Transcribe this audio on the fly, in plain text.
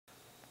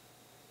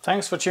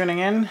Thanks for tuning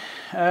in.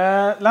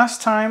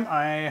 Last time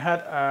I had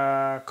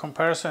a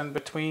comparison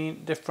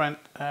between different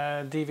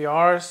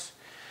DVRs.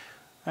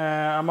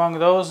 Among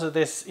those,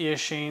 this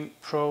Eachine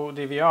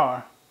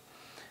ProDVR.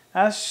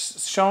 As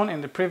shown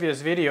in the previous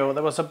video,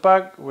 there was a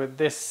bug with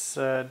this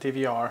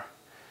DVR.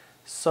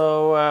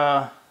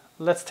 So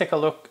let's take a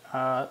look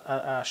at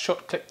a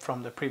short clip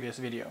from the previous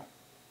video.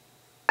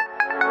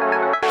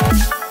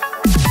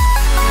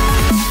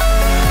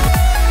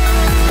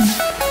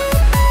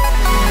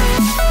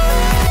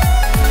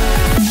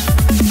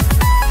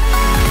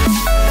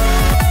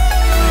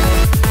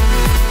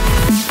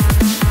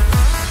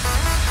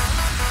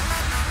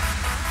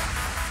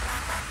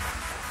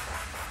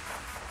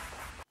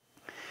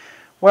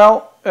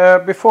 Well,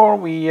 before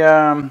we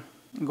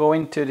go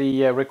into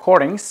the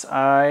recordings,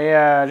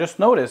 I just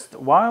noticed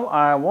while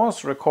I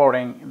was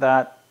recording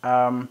that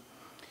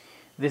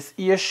this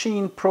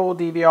Eachine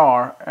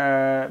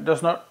ProDVR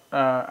does not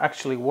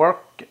actually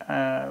work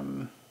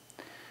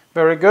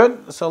very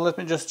good. So let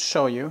me just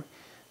show you.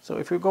 So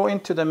if we go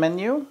into the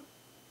menu,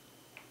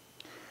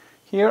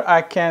 here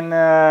I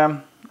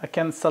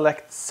can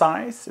select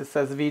size. It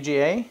says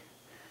VGA.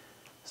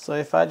 So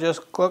if I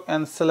just click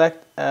and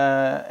select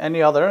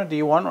any other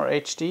D1 or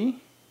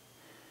HD,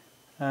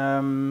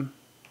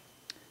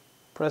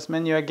 press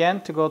menu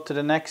again to go to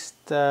the next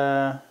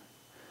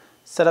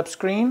setup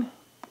screen,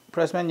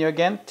 press menu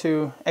again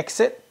to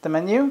exit the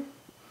menu.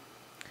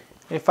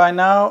 If I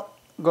now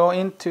go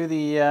into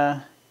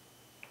the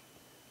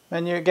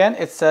menu again,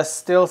 it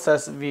still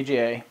says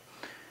VGA.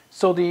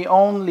 So the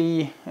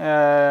only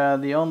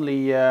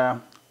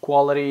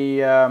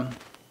quality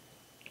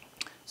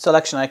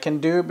selection I can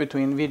do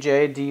between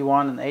VGA,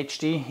 D1 and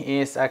HD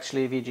is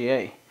actually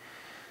VGA.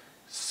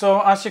 So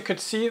as you could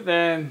see,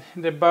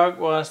 the bug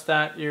was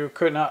that you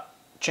could not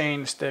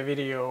change the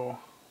video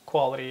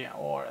quality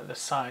or the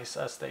size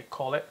as they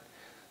call it.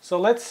 So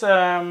let's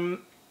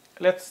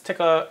take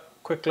a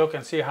quick look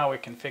and see how we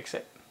can fix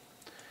it.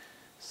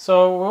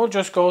 So we'll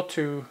just go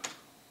to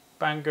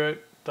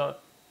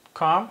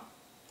banggood.com.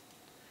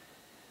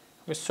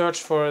 We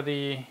search for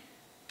the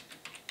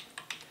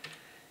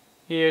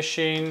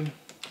Eachine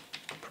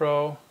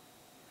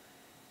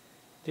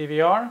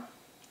ProDVR.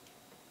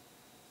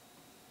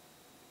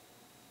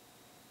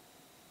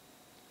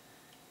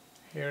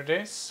 Here it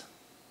is.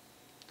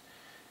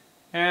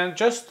 And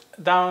just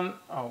down,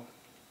 oh,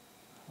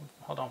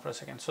 hold on for a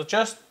second. So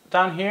just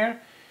down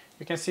here,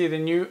 you can see the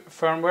new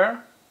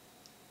firmware.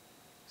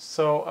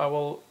 So I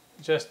will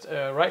just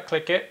right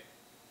click it,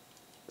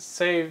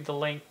 save the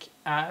link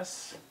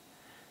as,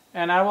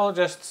 and I will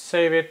just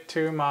save it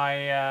to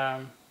my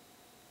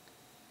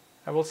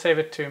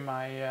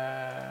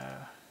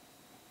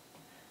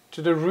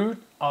to the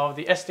root of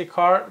the SD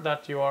card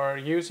that you are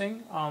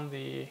using on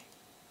the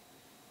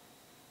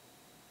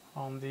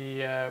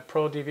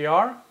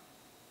ProDVR.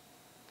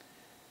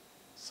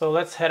 So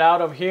let's head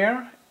out of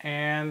here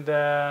and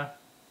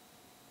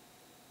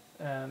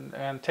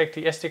take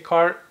the SD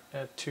card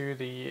to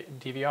the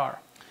DVR.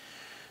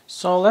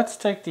 So let's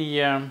take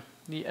the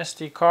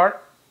SD card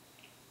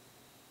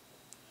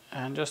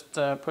and just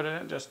put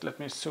it in. Just let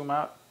me zoom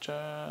out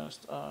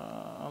just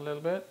a little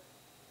bit.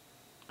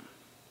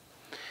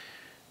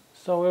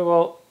 So we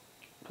will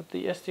put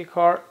the SD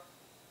card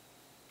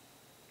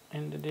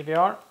in the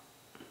DVR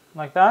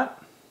like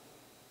that.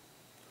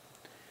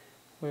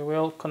 We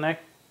will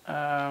connect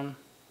a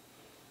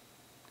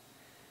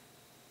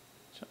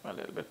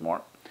little bit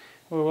more.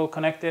 We will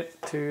connect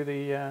it to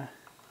the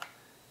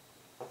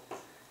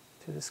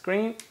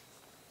screen.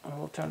 I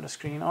will turn the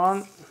screen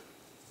on.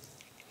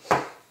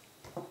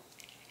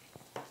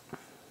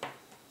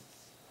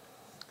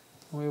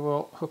 We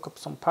will hook up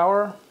some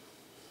power.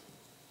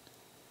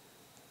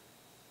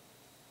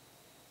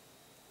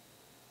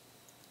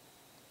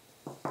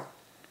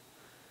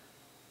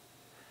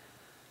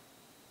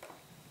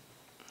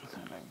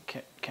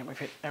 Can we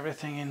fit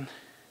everything in?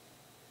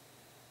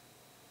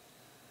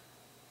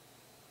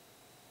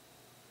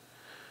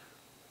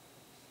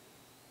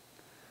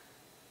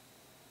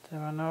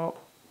 There are no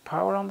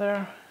power on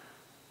there.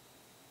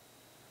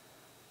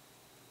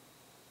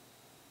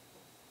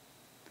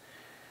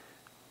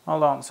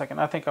 Hold on a second,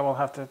 I think I will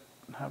have to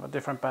have a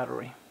different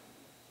battery.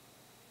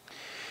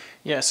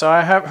 Yeah, so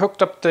I have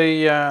hooked up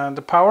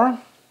the power,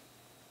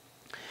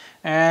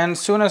 and as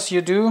soon as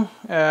you do,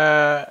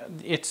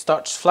 it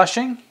starts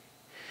flashing,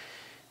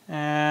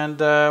 and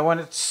when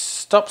it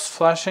stops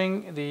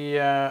flashing, the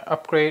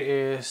upgrade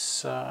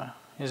is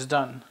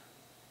done.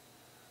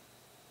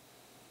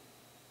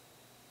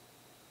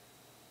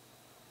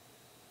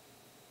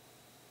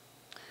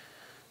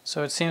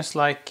 So it seems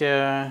like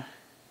it's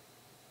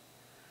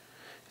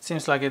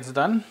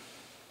done.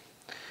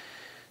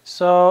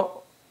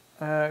 So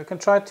you can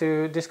try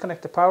to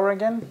disconnect the power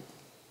again,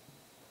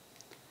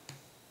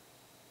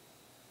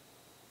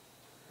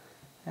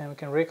 and we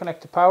can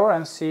reconnect the power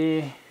and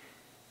see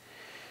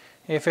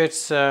if it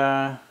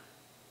starts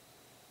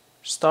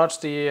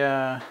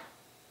the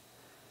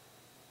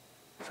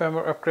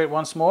firmware upgrade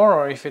once more,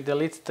 or if it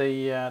deletes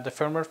the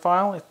firmware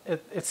file.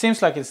 It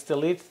seems like it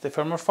deletes the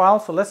firmware file,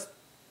 so let's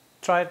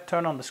try to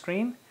turn on the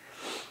screen.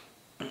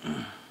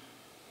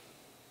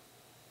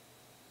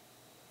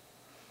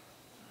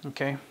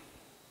 Okay.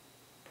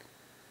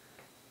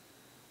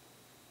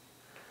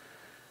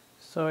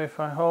 So if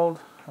I hold,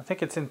 I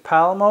think it's in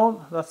PAL mode,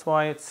 that's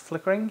why it's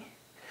flickering.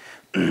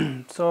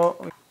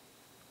 So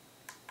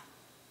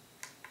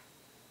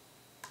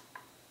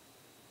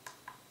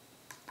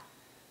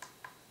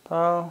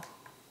PAL.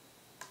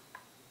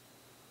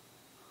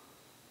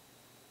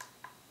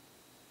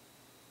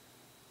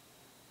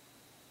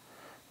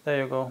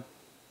 There you go.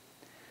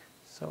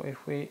 So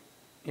if we,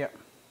 yeah.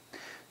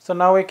 So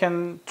now we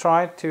can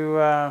try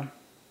to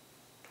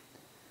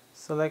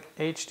select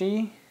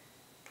HD.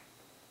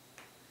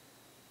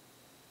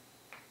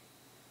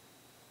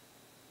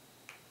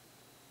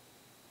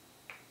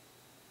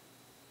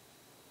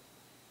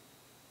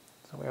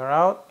 So we are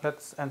out.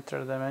 Let's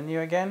enter the menu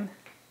again.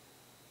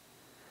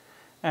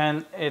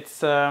 And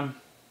it's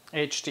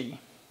HD.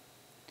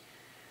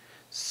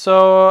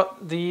 So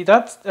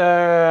that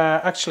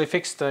actually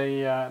fixed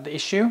the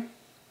issue.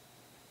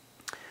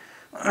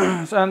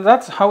 And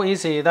that's how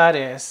easy that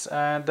is.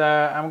 And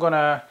I'm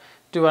gonna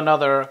do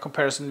another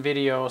comparison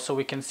video so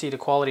we can see the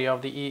quality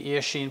of the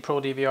Eachine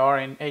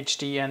ProDVR in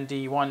HD and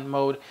D1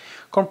 mode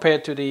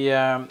compared to the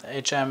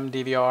HM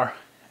DVR,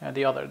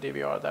 the other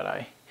DVR that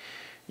I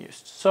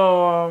used.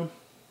 So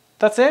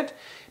that's it.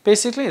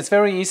 Basically, it's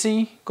very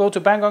easy. Go to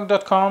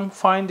bangkok.com,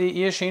 find the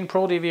Eachine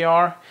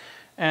ProDVR,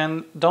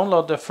 and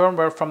download the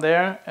firmware from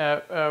there.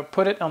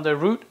 Put it on the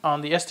root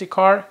on the SD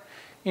card.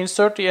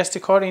 Insert the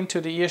SD card into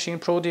the Eachine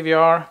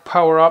ProDVR,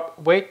 power up,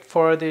 wait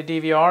for the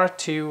DVR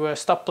to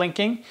stop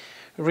blinking,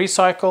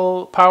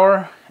 recycle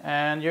power,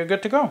 and you're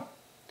good to go.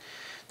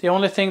 The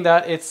only thing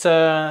that it's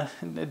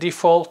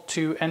default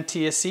to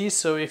NTSC,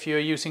 so if you're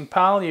using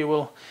PAL, you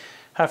will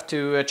have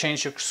to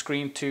change your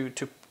screen to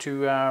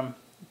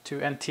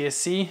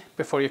NTSC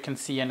before you can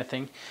see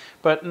anything.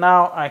 But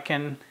now I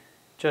can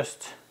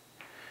just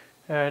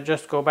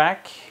go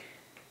back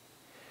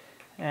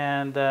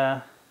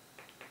and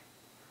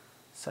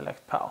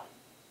select PAL.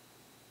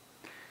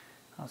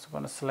 I'm also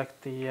going to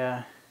select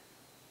the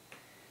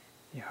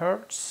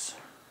hertz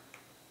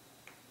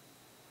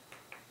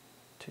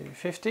to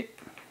 50.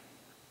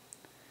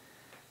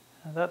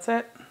 And that's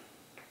it.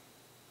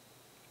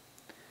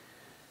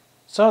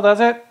 So that's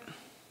it.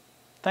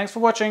 Thanks for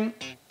watching.